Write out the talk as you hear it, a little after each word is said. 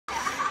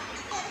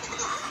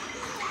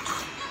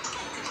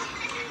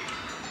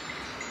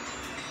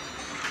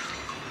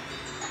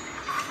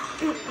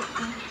Mommy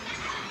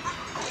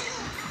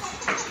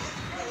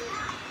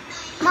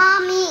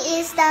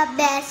is the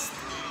best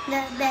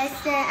there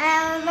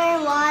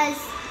ever was.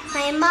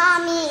 My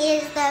mommy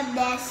is the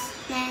best,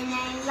 and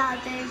I love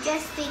her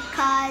just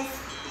because.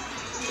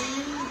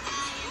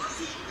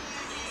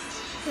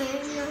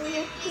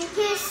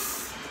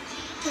 Kiss,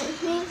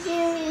 me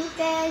feeling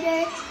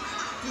better.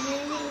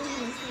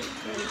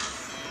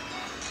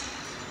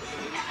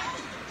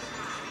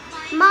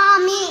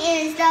 Mommy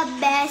is the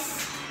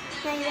best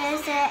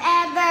there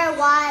ever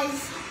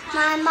was.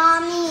 My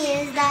mommy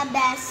is the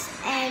best,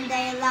 and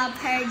I love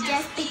her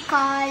just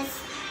because.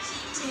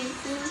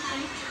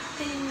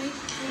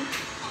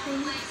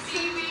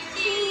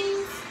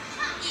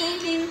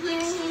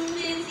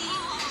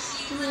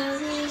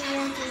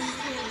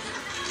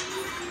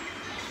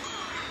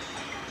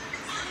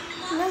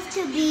 Love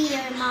to be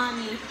your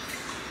mommy.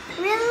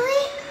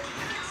 Really?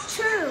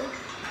 True.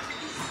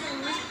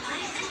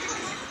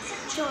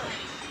 Sure.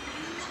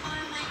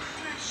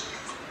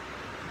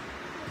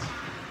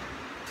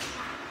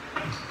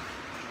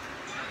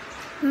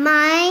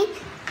 My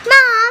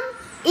mom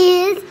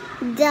is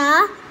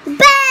the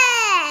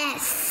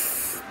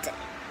best.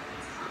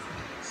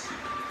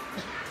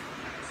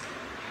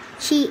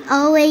 She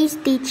always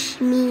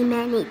teaches me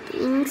many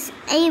things,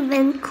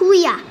 even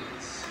Kuya.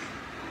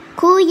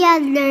 Kuya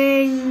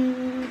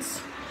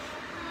learns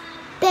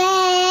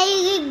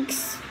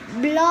bags,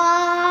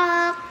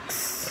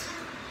 blocks,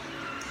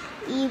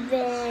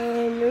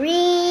 even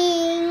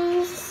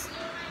rings,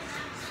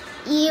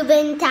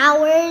 even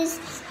towers,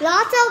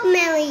 lots of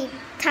many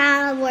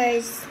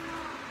towers.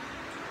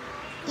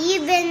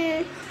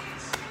 Even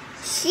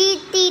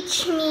she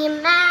teach me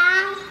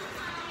math,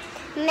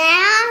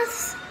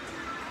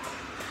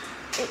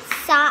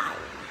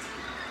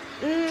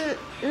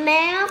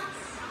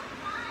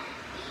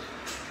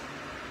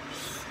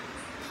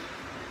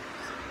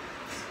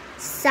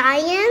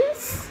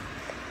 science,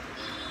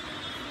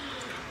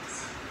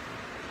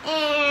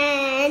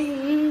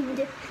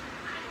 and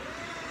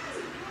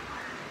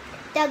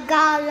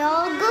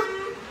Tagalog.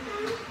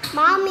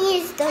 Mommy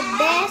is the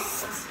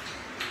best.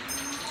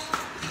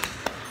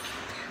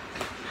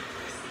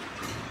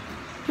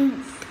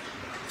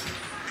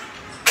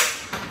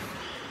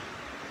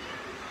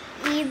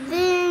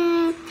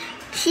 Even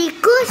she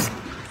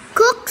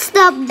cooks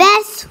the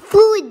best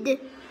food,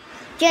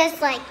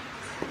 just like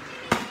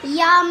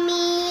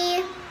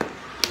yummy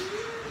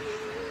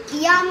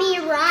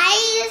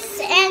rice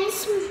and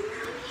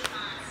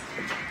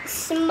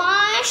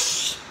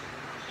smashed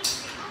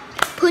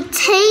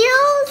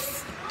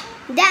potatoes.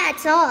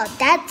 That's all.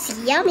 That's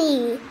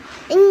yummy.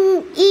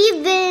 And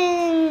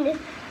even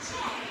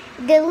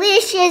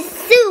delicious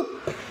soup.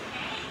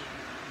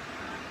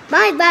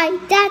 Bye bye.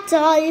 That's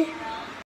all.